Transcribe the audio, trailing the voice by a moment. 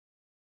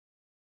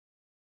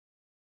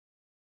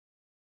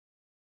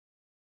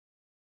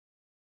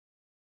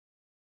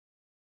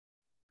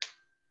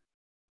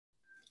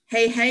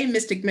Hey, hey,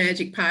 Mystic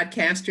Magic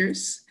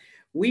podcasters.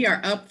 We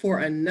are up for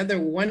another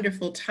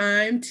wonderful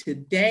time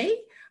today.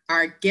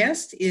 Our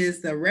guest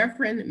is the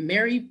Reverend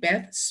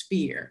MaryBeth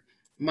Speer.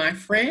 My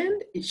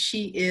friend,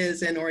 she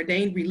is an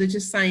ordained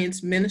religious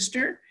science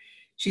minister.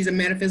 She's a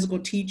metaphysical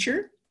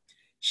teacher.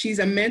 She's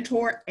a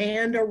mentor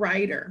and a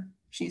writer.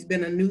 She's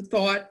been a New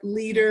Thought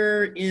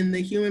leader in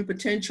the human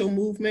potential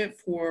movement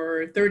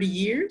for 30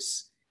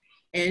 years,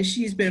 and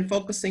she's been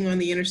focusing on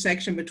the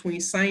intersection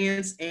between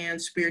science and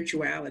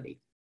spirituality.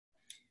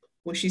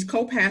 Well, she's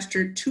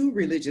co-pastored 2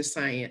 religious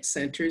science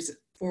centers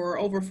for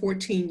over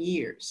 14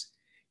 years.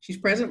 She's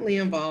presently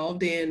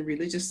involved in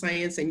religious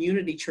science and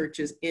unity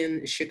churches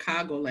in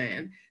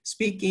Chicagoland,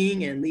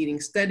 speaking and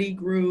leading study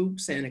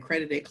groups and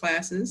accredited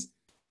classes.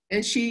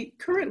 And she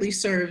currently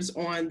serves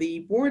on the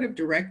board of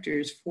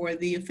directors for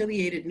the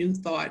affiliated New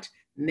Thought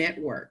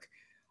Network,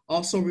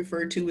 also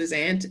referred to as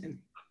Anton.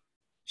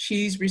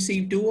 She's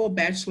received dual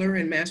bachelor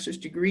and master's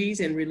degrees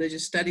in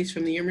religious studies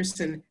from the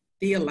Emerson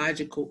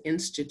Theological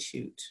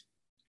Institute.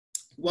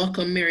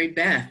 Welcome,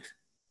 MaryBeth.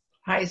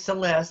 Hi,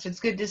 Celeste. It's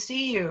good to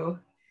see you.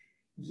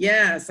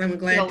 Yes, I'm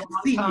glad to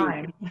see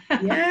you.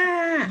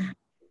 Yeah.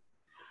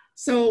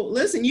 So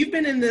listen, you've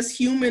been in this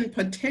human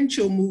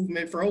potential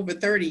movement for over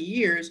 30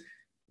 years.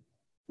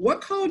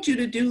 What called you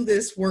to do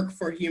this work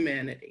for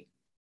humanity?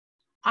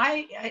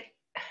 I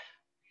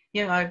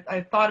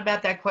thought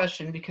about that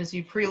question because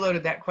you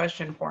preloaded that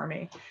question for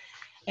me.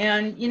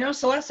 And,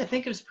 Celeste, I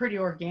think it was pretty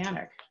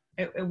organic.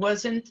 It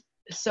wasn't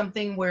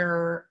something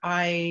where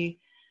I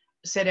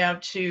set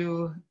out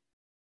to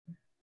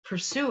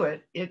pursue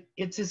it.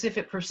 It's as if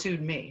it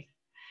pursued me.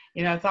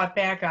 I thought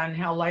back on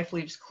how life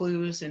leaves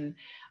clues, and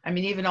I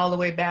mean, even all the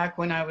way back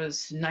when I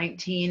was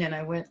 19 and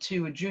I went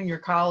to a junior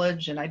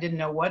college and I didn't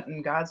know what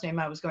in God's name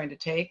I was going to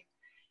take.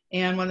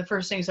 And one of the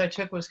first things I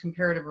took was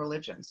comparative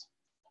religions.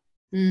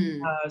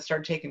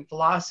 Started taking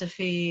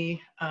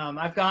philosophy.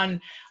 I've gone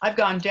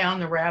down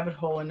the rabbit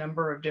hole a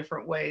number of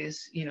different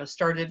ways.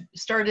 Started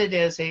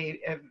as a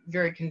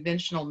very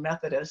conventional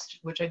Methodist,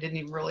 which I didn't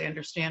even really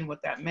understand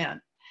what that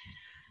meant,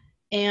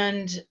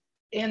 and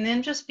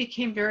then just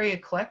became very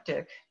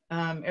eclectic.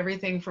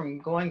 Everything from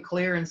going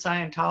clear in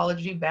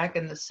Scientology back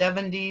in the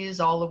 70s,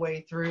 all the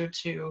way through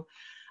to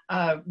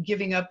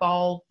giving up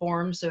all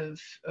forms of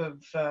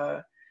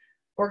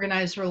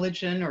organized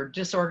religion or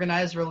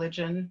disorganized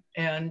religion.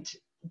 And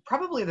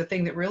probably the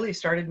thing that really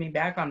started me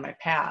back on my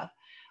path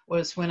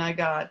was when I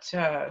got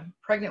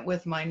pregnant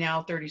with my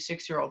now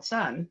 36-year-old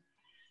son.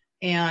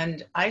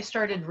 And I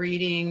started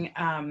reading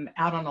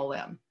Out on a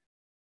Limb.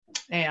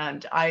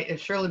 And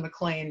Shirley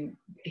MacLaine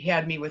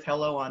had me with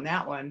hello on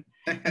that one.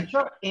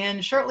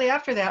 And shortly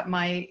after that,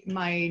 my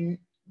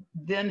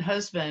then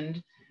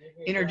husband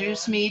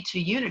introduced me to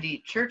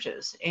unity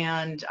churches,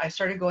 and I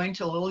started going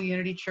to a little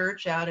unity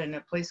church out in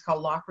a place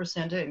called La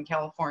Crescenta in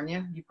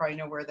California. You probably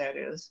know where that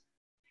is.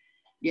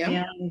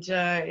 Yeah. And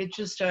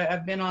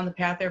I've been on the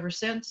path ever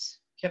since,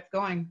 kept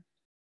going.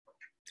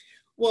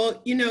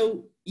 Well,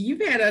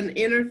 you've had an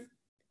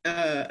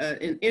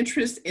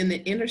interest in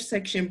the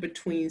intersection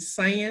between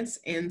science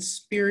and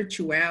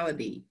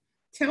spirituality.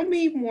 Tell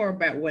me more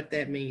about what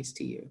that means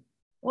to you.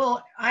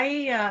 Well,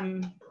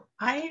 I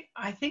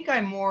think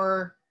I'm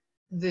more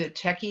the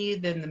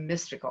techie than the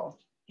mystical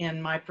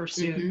in my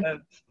pursuit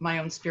of my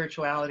own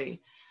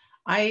spirituality.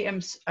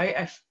 I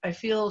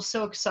feel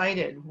so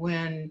excited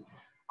when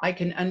I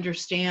can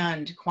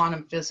understand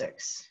quantum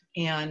physics,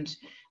 and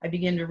I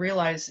begin to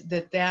realize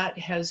that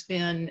has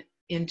been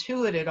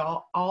intuited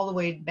all the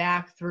way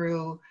back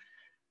through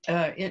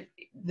the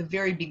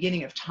very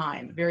beginning of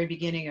time, the very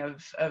beginning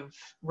of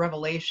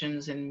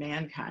revelations in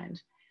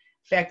mankind.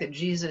 The fact that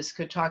Jesus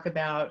could talk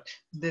about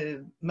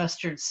the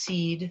mustard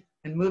seed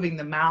and moving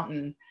the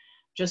mountain,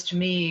 just to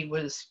me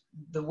was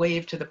the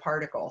wave to the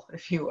particle,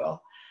 if you will.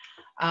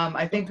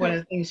 I think one of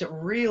the things that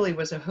really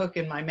was a hook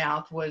in my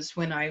mouth was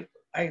when I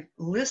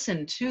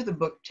listened to the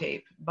book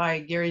tape by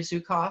Gary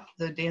Zukav,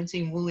 The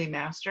Dancing Woolly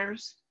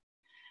Masters.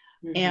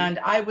 And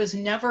I was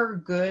never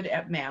good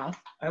at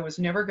math. I was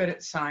never good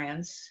at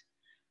science.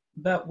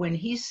 But when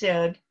he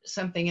said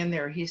something in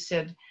there, he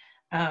said,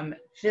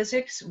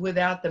 physics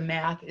without the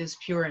math is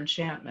pure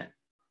enchantment.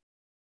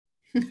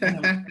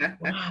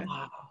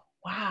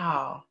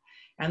 Wow.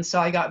 And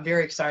so I got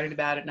very excited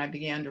about it, and I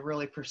began to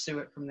really pursue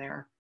it from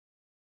there.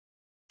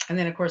 And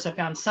then, of course, I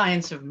found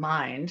science of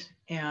mind,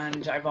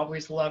 and I've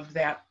always loved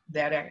that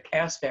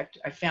aspect.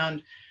 I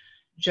found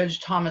Judge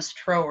Thomas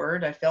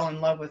Troward. I fell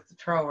in love with the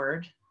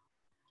Troward.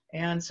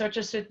 And so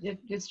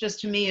it's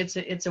just, to me,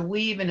 it's a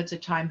weave, and it's a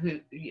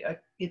time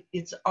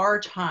it's our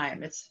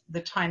time. It's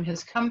the time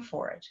has come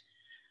for it.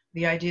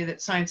 The idea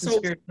that science and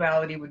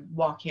spirituality would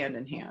walk hand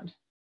in hand.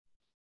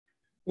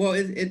 Well,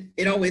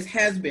 it always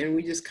has been.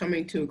 We're just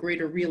coming to a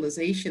greater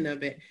realization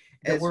of it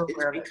as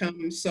it's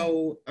become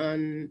so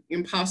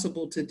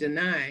impossible to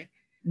deny.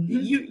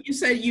 You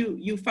said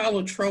you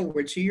follow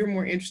Troward, so you're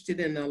more interested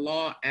in the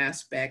law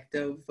aspect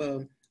of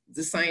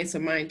the science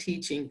of mind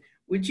teaching.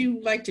 Would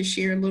you like to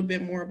share a little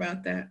bit more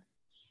about that?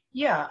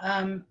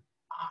 Yeah,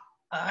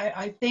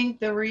 I think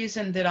the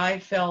reason that I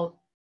felt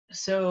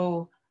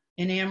so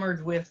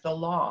enamored with the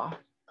law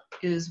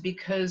is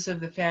because of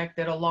the fact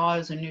that a law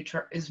is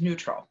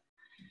neutral,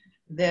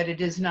 that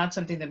it is not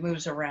something that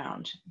moves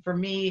around. For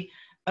me,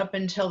 up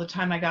until the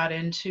time I got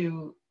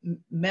into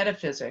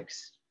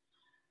metaphysics,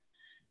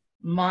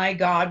 my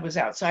God was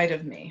outside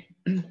of me,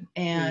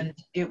 and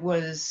it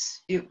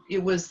was the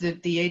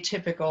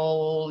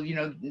atypical,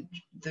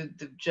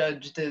 the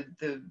judge,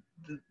 the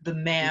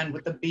man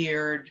with the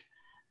beard,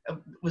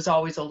 was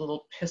always a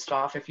little pissed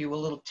off, if you will,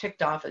 a little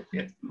ticked off at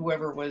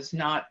whoever was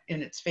not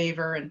in its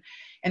favor, and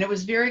it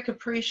was very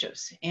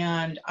capricious,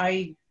 and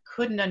I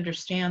couldn't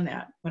understand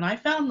that. When I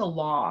found the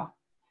law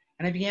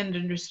and I began to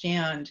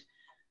understand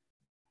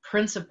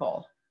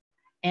principle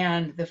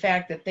and the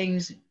fact that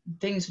things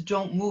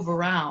don't move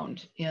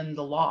around in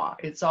the law,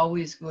 it's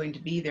always going to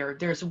be there.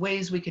 There's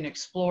ways we can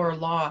explore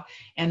law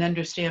and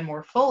understand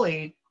more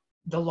fully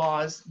the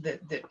laws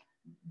that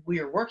we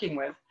are working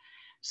with,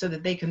 so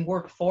that they can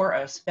work for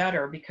us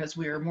better because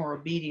we are more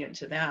obedient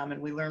to them and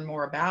we learn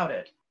more about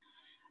it,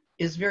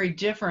 is very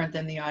different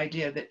than the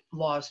idea that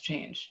laws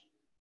change.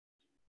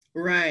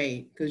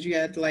 Right, because you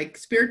got like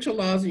spiritual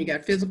laws and you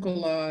got physical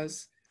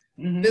laws.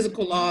 Mm-hmm.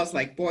 Physical laws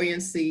like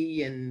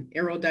buoyancy and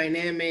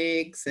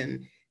aerodynamics,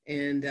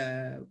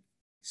 and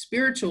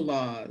spiritual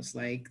laws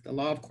like the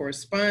law of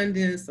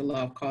correspondence, the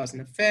law of cause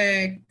and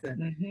effect,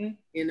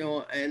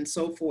 and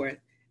so forth.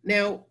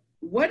 Now,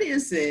 what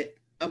is it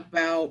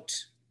about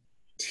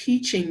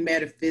teaching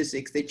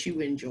metaphysics that you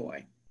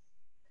enjoy?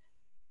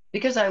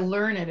 Because I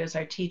learn it as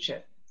I teach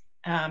it.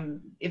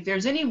 If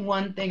there's any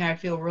one thing I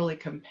feel really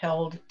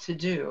compelled to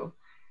do,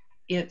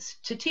 it's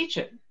to teach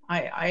it.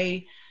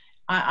 I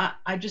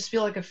just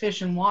feel like a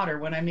fish in water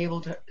when I'm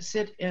able to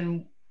sit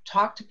and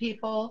talk to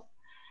people.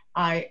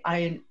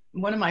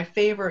 One of my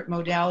favorite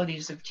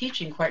modalities of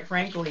teaching, quite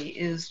frankly,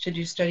 is to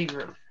do study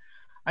group.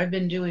 I've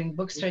been doing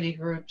book study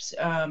groups.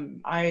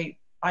 I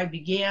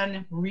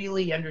began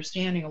really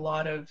understanding a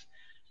lot of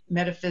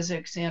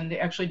metaphysics and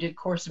actually did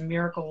Course in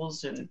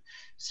Miracles and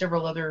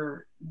several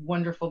other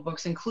wonderful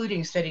books,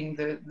 including studying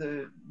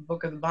the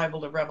book of the Bible,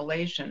 the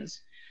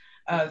Revelations,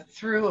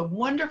 through a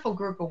wonderful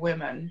group of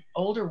women,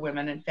 older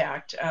women, in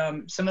fact.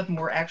 Some of them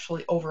were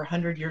actually over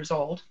 100 years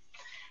old,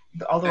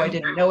 although I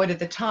didn't know it at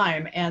the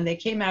time, and they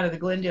came out of the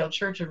Glendale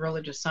Church of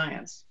Religious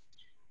Science.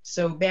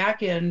 So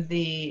back in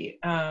the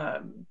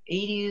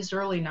 80s,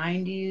 early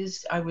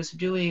 90s, I was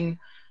doing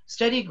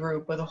study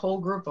group with a whole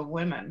group of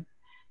women,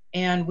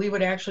 and we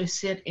would actually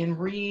sit and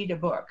read a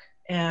book,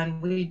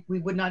 and we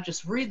would not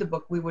just read the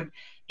book, we would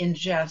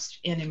ingest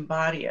and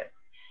embody it.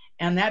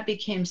 And that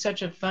became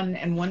such a fun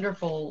and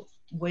wonderful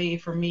way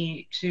for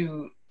me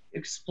to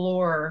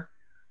explore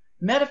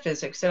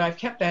metaphysics that I've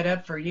kept that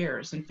up for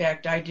years. In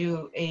fact, I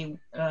do a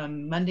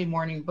Monday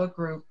morning book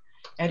group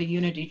at a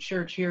Unity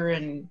Church here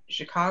in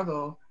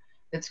Chicago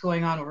that's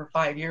going on over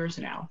 5 years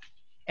now.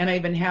 And I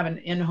even have an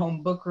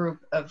in-home book group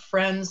of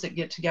friends that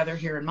get together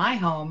here in my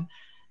home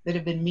that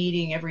have been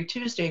meeting every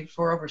Tuesday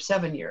for over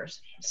 7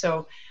 years.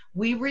 So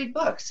we read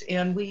books,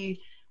 and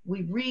we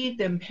read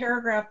them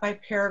paragraph by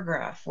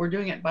paragraph. We're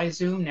doing it by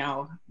Zoom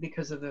now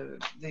because of the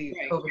right.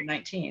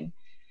 COVID-19.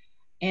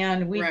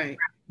 And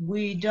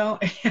we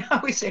don't, I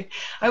always say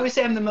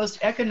I'm the most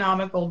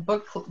economical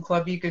book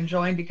club you can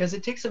join, because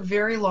it takes a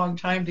very long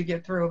time to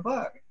get through a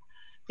book,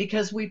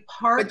 because we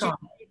park on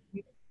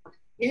it.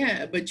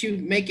 Yeah, but you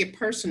make it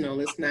personal.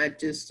 It's not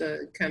just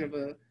a kind of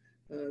a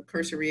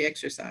cursory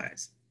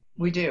exercise.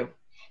 We do.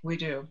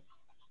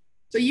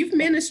 So you've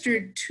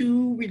ministered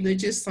 2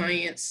 religious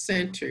science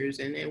centers,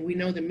 and we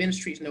know the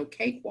ministry is no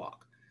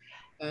cakewalk.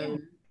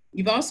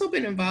 You've also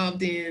been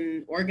involved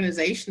in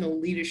organizational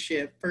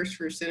leadership, first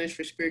for Centers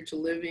for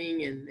Spiritual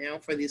Living, and now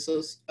for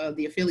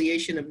the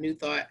affiliation of New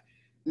Thought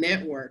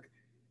Network.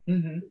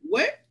 Mm-hmm.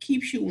 What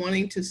keeps you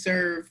wanting to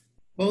serve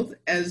both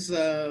as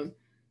a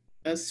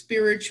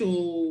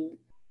spiritual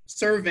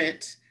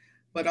servant,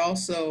 but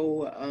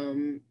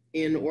also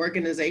in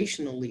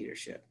organizational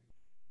leadership?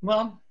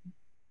 Well,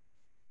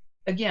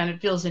 again, it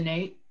feels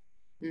innate.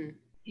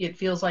 It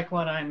feels like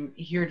what I'm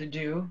here to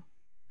do.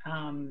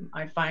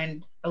 I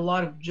find a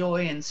lot of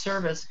joy in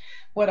service.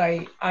 What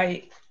I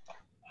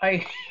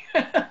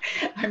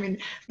mean,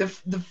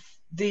 the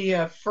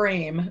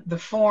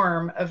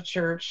form of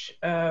church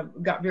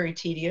got very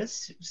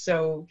tedious.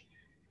 So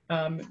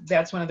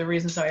that's one of the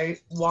reasons I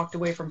walked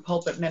away from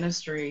pulpit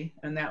ministry,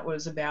 and that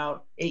was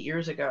about 8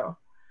 years ago.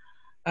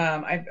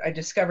 I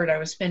discovered I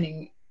was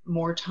spending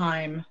more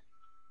time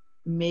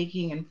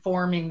making and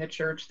forming the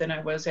church than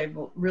I was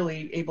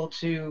really able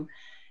to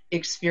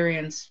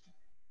experience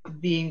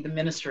being the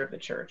minister of the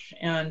church.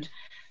 And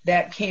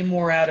that came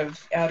more out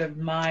of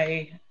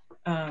my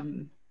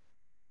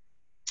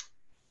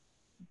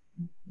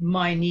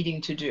my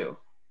needing to do,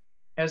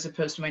 as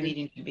opposed to my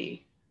needing to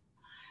be.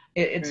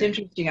 It's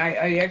interesting.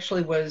 I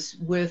actually was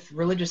with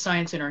Religious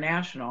Science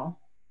International,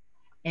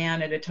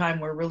 and at a time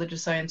where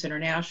Religious Science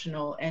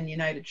International and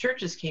United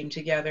Churches came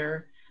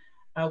together,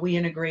 we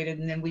integrated,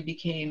 and then we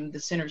became the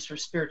Centers for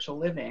Spiritual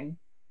Living.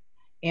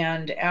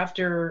 And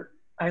after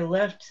I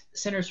left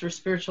Centers for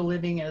Spiritual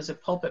Living as a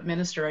pulpit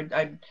minister.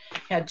 I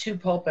had two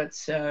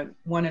pulpits,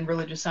 one in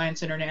Religious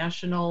Science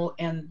International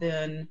and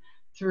then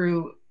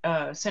through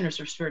Centers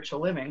for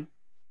Spiritual Living.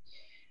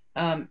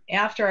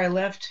 After I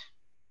left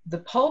the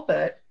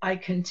pulpit, I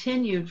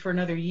continued for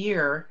another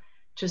year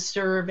to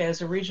serve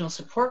as a regional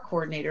support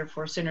coordinator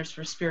for Centers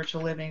for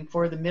Spiritual Living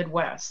for the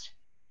Midwest.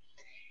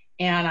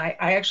 And I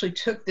actually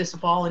took this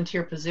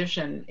volunteer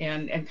position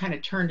and kind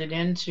of turned it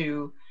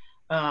into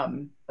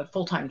a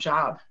full-time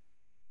job.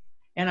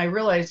 And I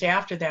realized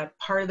after that,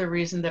 part of the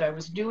reason that I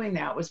was doing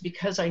that was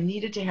because I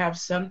needed to have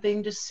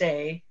something to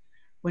say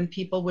when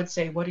people would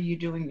say, "What are you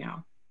doing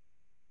now?"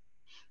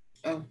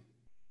 Oh.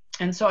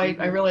 And so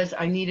I realized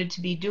I needed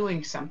to be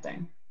doing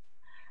something.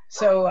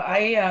 So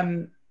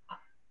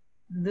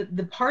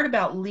the part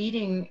about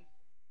leading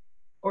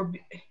or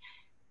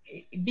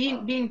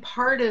being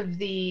part of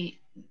the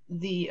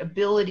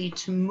ability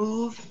to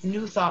move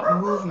New Thought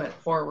movement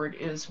forward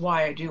is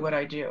why I do what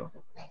I do.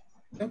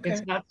 Okay.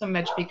 It's not so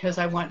much because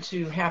I want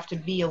to have to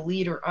be a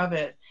leader of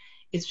it.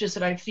 It's just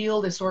that I feel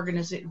this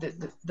organization,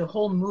 the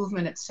whole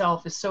movement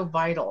itself is so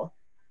vital.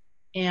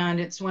 And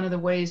it's one of the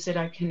ways that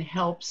I can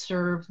help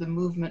serve the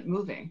movement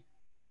moving.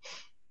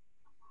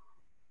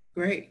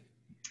 Great.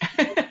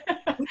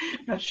 I'm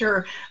not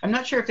sure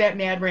if that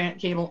mad rant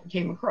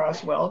came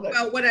across well. But.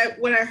 Well,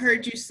 what I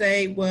heard you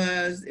say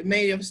was it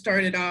may have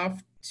started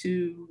off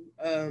to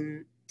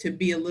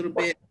be a little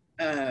bit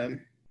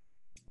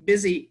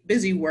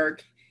busy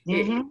work.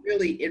 Mm-hmm.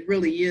 It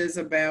really is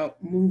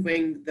about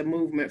moving the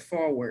movement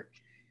forward.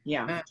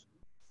 Yeah.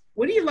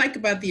 What do you like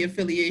about the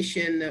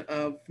affiliation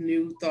of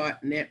New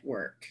Thought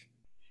Network?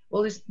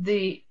 Well,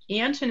 the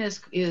Anton is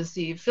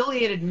the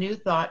affiliated New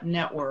Thought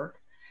Network.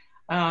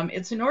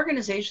 It's an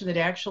organization that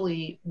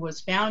actually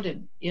was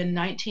founded in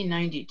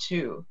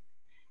 1992,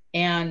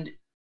 and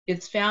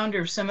its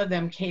founders, some of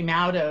them came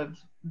out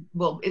of,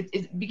 well,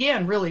 it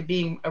began really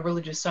being a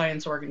religious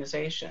science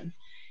organization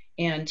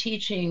and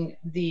teaching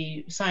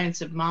the science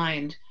of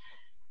mind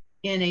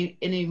in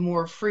a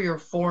more freer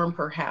form,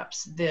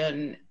 perhaps,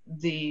 than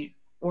the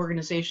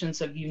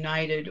organizations of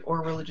United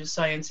or Religious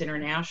Science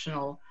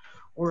International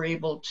were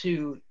able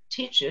to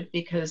teach it,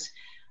 because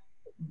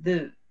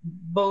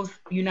both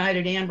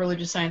United and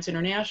Religious Science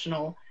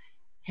International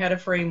had a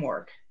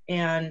framework,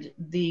 and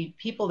the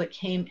people that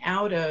came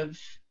out of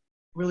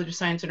Religious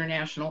Science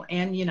International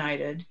and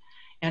United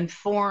and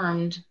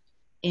formed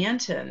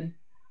Anton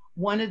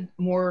wanted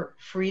more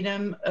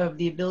freedom of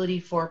the ability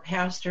for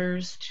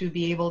pastors to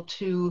be able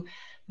to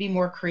be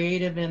more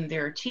creative in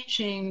their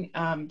teaching,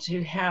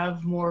 to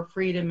have more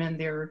freedom in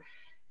their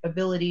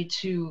ability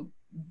to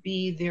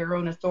be their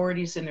own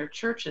authorities in their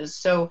churches.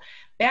 So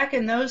back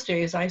in those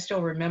days, I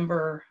still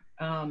remember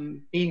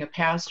being a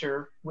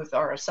pastor with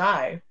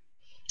RSI,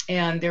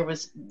 and there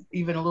was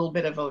even a little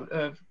bit of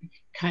a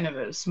kind of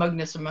a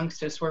smugness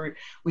amongst us where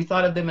we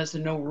thought of them as a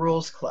no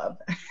rules club.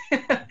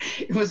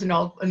 It was an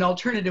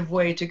alternative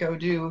way to go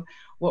do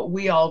what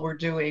we all were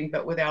doing,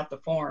 but without the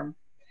form.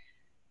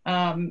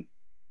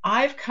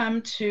 I've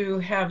come to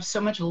have so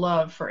much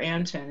love for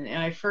Anton,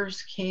 and I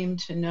first came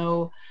to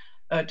know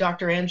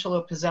Dr.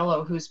 Angelo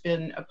Pizzello, who's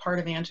been a part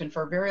of Anton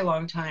for a very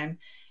long time,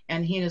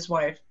 and he and his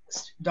wife,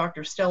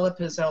 Dr. Stella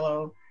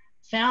Pizzello,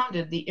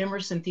 founded the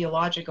Emerson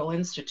Theological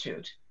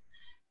Institute.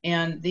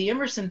 And the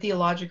Emerson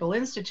Theological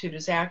Institute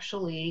is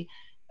actually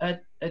a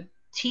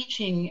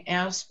teaching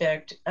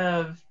aspect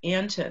of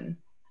Anton,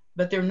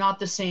 but they're not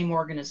the same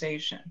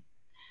organization.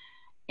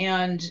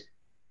 And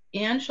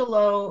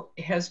Angelo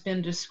has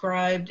been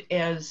described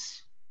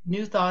as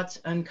New Thought's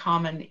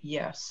uncommon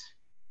yes.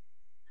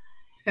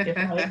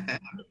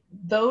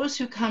 Those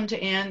who come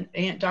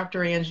to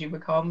Dr. Angie, we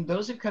call them,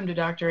 those who come to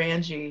Dr.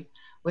 Angie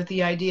with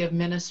the idea of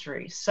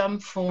ministry, some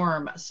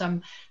form,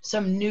 some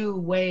new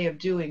way of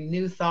doing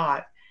New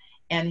Thought,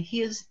 and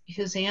his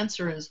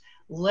answer is,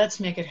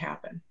 let's make it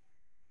happen.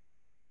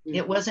 Mm-hmm.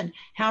 It wasn't,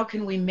 how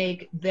can we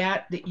make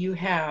that you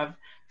have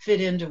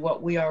fit into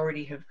what we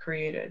already have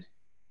created?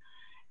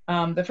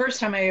 The first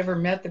time I ever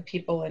met the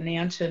people in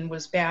Anton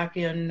was back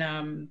in,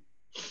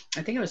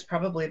 I think it was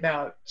probably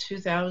about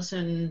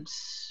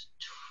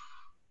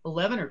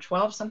 2011 or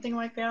 12, something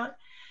like that.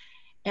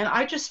 And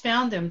I just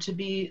found them to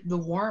be the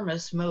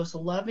warmest, most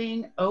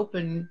loving,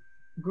 open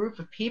group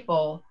of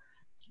people.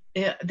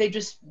 They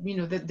just,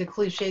 the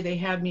cliche, they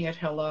had me at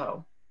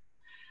hello.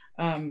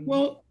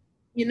 Well,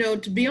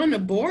 to be on the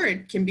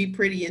board can be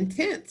pretty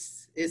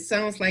intense. It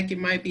sounds like it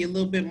might be a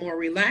little bit more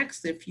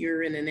relaxed if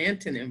you're in an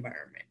Anton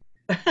environment.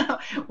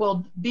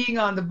 Well, being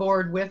on the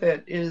board with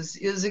it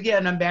is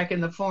again, I'm back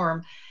in the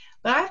form.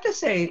 But I have to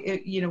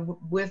say,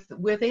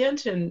 with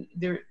Anton,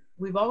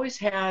 we've always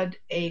had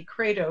a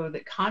credo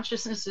that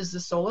consciousness is the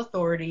sole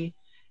authority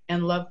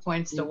and love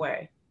points the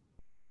way.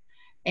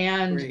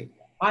 And great.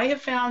 I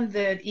have found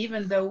that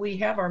even though we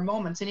have our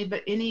moments,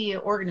 any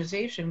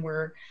organization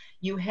where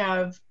you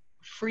have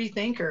free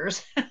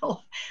thinkers,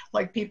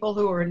 like people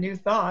who are New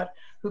Thought,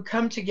 who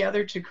come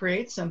together to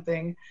create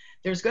something,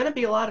 there's going to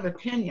be a lot of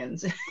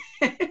opinions in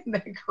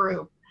that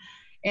group.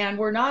 And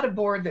we're not a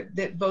board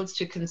that votes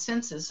to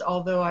consensus,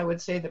 although I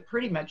would say that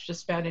pretty much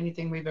just about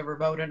anything we've ever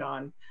voted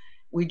on,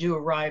 we do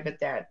arrive at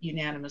that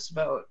unanimous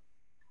vote,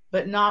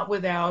 but not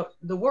without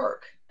the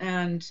work.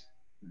 And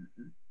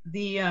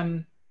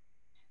the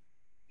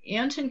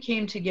Anton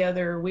came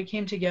together, we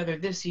came together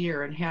this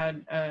year and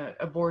had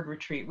a board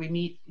retreat. We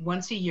meet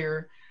once a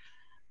year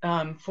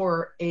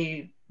for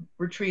a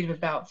retreat of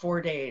about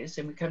 4 days,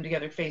 and we come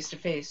together face to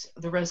face.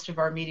 The rest of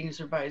our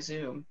meetings are by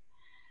Zoom.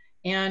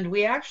 And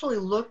we actually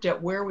looked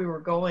at where we were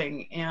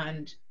going,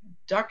 and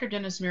Dr.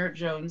 Dennis Merritt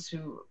Jones,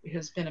 who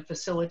has been a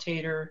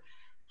facilitator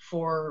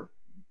for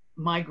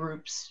my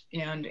groups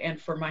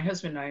and for my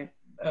husband and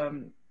I a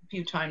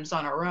few times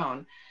on our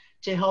own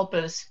to help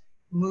us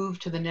move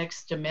to the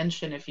next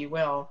dimension, if you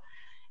will,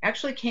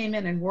 actually came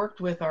in and worked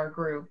with our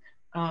group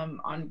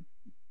on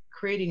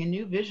creating a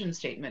new vision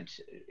statement,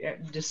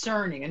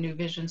 discerning a new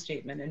vision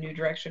statement, a new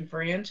direction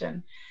for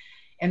Anton.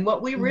 And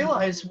what we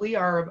realize we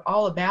are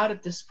all about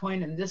at this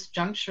point in this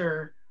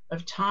juncture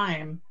of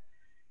time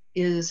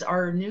is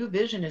our new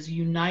vision is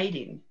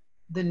uniting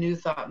the New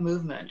Thought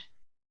movement.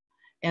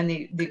 And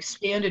the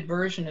expanded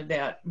version of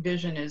that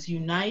vision is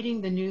uniting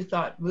the New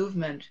Thought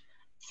movement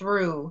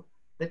through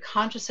the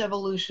conscious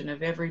evolution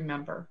of every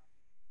member.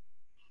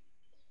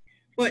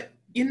 But,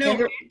 you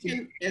know,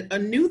 a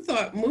New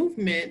Thought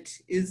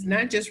movement is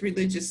not just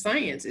religious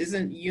science.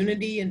 Isn't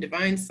unity and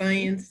divine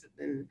science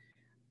and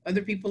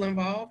other people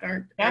involved?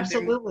 Aren't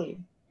absolutely.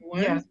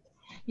 Yes.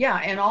 Yeah,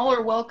 and all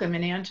are welcome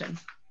in Anton.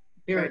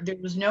 There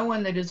was no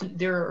one that isn't,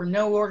 there are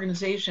no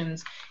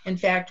organizations. In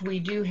fact, we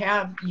do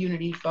have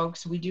unity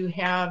folks. We do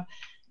have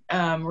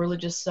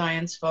religious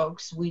science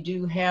folks. We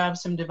do have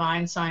some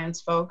divine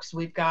science folks.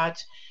 We've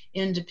got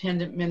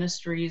independent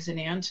ministries in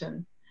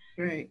Anton.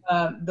 Right.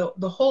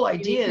 The whole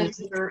idea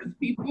is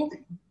people.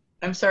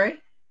 I'm sorry?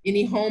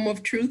 Any home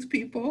of truth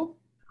people?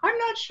 I'm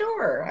not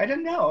sure. I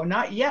don't know.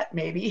 Not yet,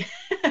 maybe.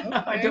 Okay,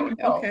 I don't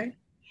know. Okay.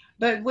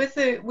 But with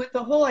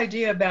the whole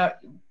idea about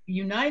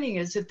uniting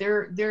is that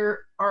there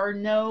are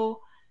no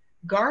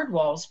guard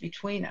walls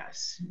between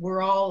us.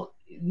 We're all,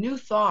 New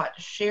Thought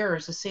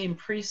shares the same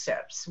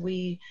precepts.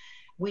 We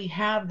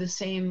have the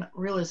same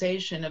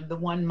realization of the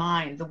one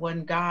mind, the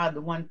one God,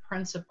 the one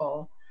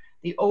principle,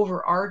 the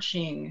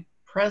overarching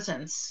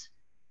presence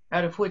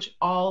out of which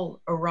all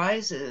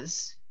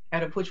arises,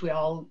 out of which we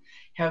all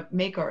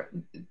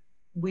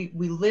we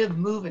live,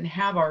 move, and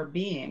have our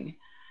being,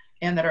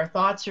 and that our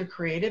thoughts are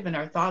creative and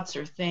our thoughts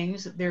are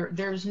things.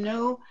 There's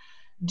no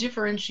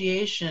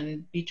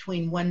differentiation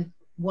between one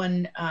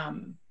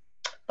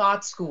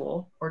thought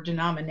school or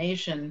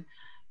denomination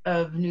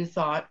of New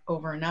Thought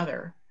over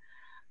another.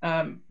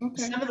 Some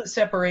of the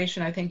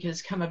separation, I think,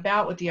 has come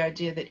about with the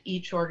idea that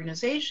each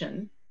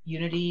organization,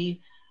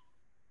 Unity,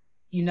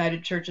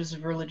 United Churches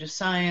of Religious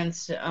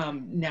Science,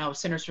 now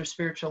Centers for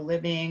Spiritual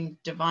Living,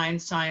 Divine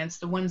Science,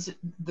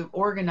 the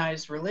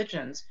organized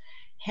religions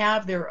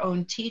have their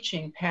own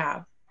teaching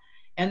path.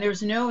 And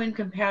there's no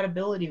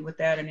incompatibility with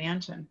that in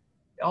Anton.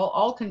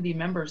 All can be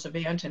members of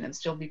Anton and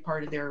still be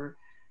part of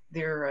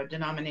their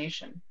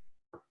denomination.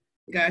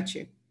 Got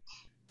you.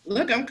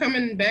 Look, I'm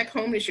coming back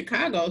home to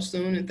Chicago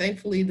soon, and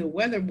thankfully the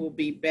weather will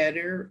be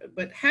better.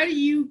 But how do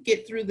you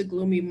get through the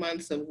gloomy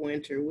months of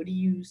winter? What do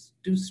you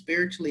do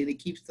spiritually that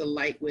keeps the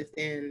light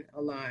within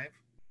alive?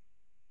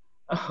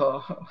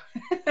 Oh,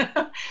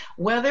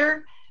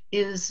 weather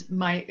is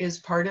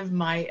part of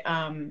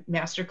my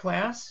master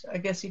class, I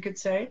guess you could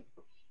say.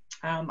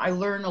 I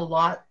learn a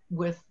lot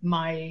with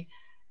my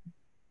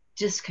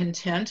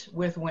discontent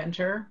with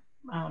winter.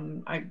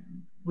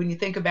 When you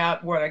think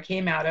about what I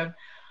came out of,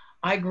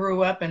 I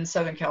grew up in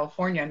Southern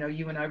California. I know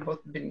you and I have both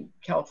been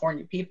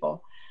California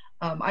people.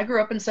 I grew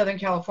up in Southern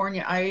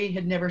California. I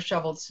had never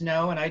shoveled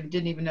snow, and I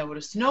didn't even know what a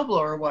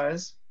snowblower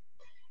was.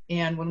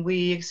 And when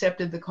we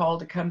accepted the call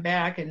to come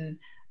back and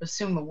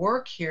assume a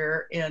work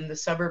here in the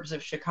suburbs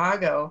of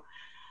Chicago,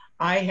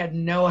 I had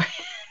no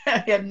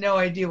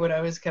idea what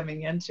I was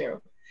coming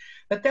into.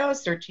 But that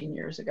was 13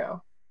 years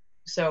ago.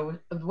 So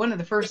one of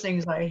the first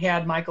things I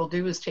had Michael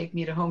do was take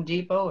me to Home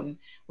Depot, and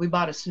we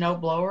bought a snow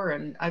blower,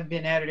 and I've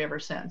been at it ever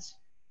since.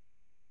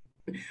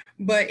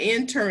 But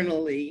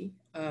internally,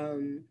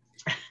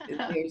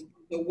 there's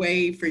a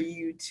way for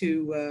you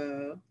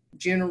to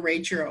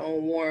generate your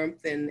own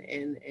warmth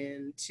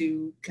and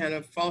to kind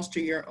of foster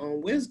your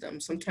own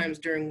wisdom. Sometimes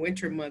during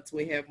winter months,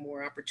 we have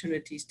more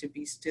opportunities to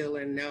be still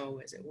and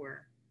know, as it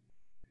were.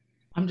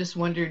 I'm just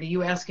wondering, are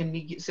you asking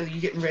me, so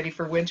you getting ready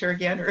for winter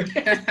again? Or?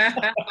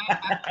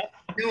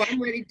 No,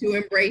 I'm ready to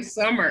embrace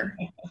summer.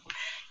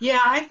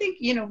 Yeah, I think,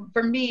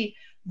 for me,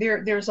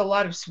 there's a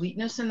lot of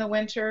sweetness in the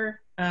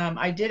winter.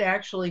 I did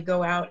actually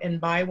go out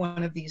and buy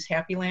one of these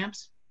happy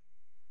lamps,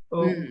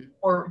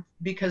 or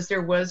because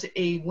there was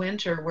a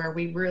winter where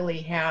we really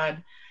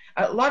had,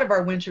 a lot of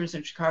our winters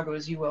in Chicago,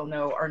 as you well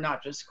know, are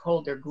not just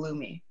cold, they're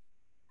gloomy.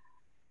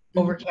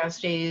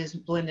 Overcast days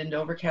blend into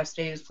overcast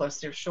days, plus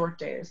there's short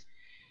days.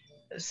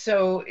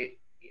 So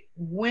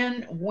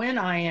when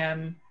I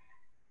am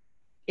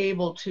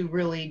able to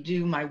really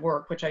do my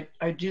work, which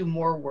I do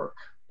more work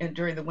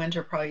during the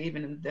winter, probably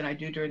even than I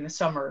do during the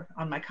summer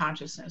on my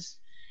consciousness.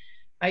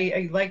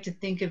 I like to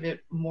think of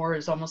it more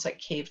as almost like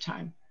cave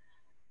time.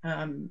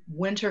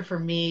 Winter for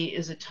me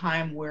is a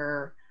time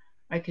where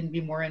I can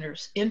be more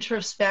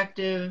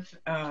introspective.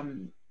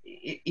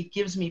 It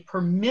gives me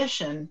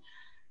permission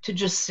to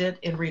just sit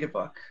and read a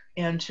book,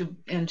 and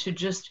to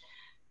just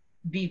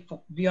be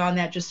beyond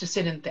that, just to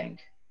sit and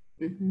think,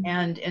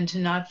 and to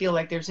not feel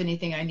like there's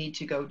anything I need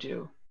to go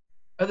do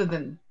other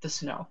than the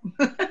snow.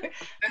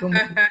 go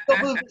move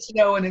the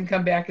snow and then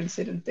come back and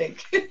sit and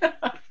think.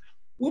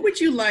 What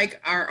would you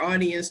like our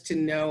audience to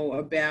know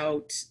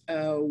about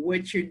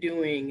what you're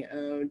doing?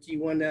 Do you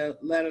want to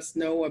let us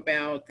know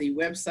about the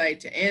website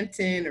to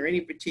Anton, or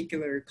any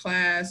particular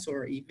class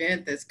or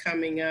event that's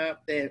coming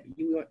up that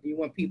you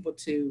want people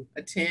to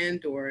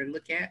attend or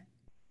look at?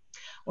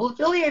 Well,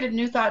 Affiliated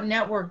New Thought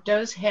Network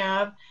does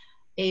have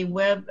a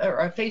web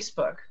or a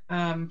Facebook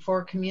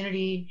for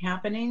community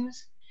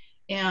happenings,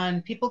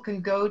 and people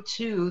can go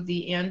to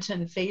the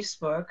Anton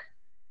Facebook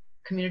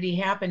community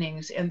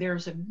happenings, and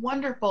there's a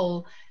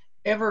wonderful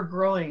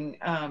ever-growing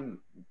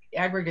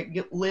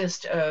aggregate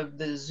list of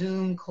the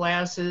Zoom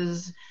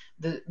classes,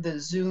 the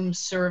Zoom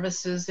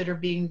services that are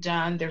being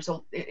done.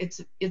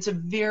 It's a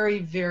very,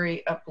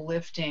 very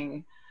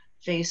uplifting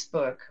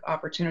Facebook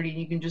opportunity.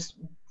 You can just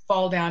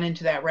fall down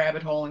into that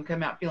rabbit hole and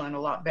come out feeling a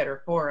lot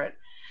better for it.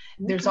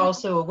 There's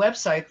also a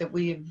website that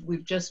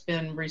we've just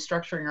been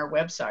restructuring our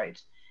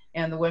website.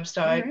 And the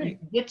website you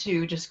can get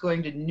to just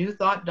going to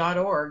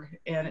newthought.org,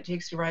 and it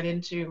takes you right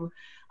into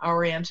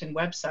our Anton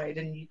website,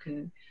 and you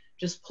can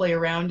just play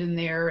around in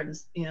there and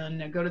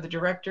go to the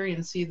directory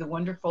and see the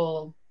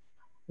wonderful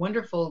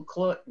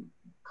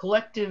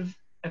collective,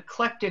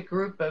 eclectic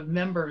group of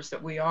members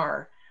that we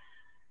are.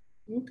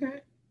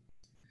 Okay.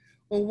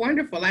 Well,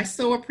 wonderful. I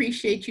so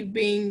appreciate you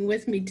being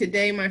with me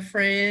today, my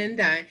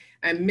friend.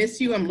 I miss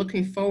you. I'm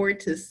looking forward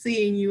to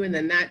seeing you in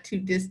the not too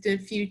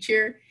distant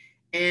future.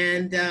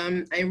 And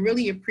I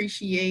really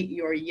appreciate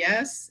your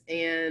yes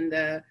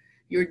and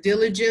your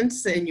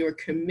diligence and your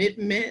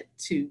commitment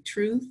to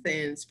truth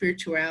and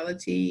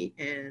spirituality.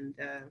 And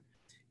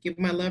give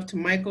my love to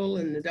Michael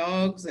and the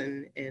dogs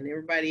and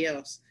everybody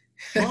else.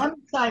 Well, I'm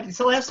excited.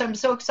 Celeste, I'm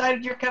so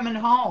excited you're coming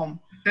home.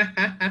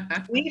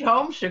 Sweet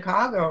home,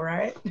 Chicago,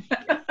 right?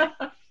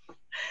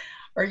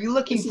 Are you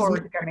looking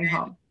forward to coming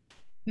home?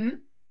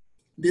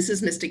 This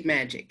is Mystic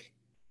Magic,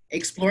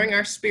 exploring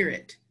our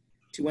spirit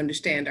to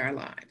understand our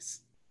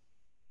lives.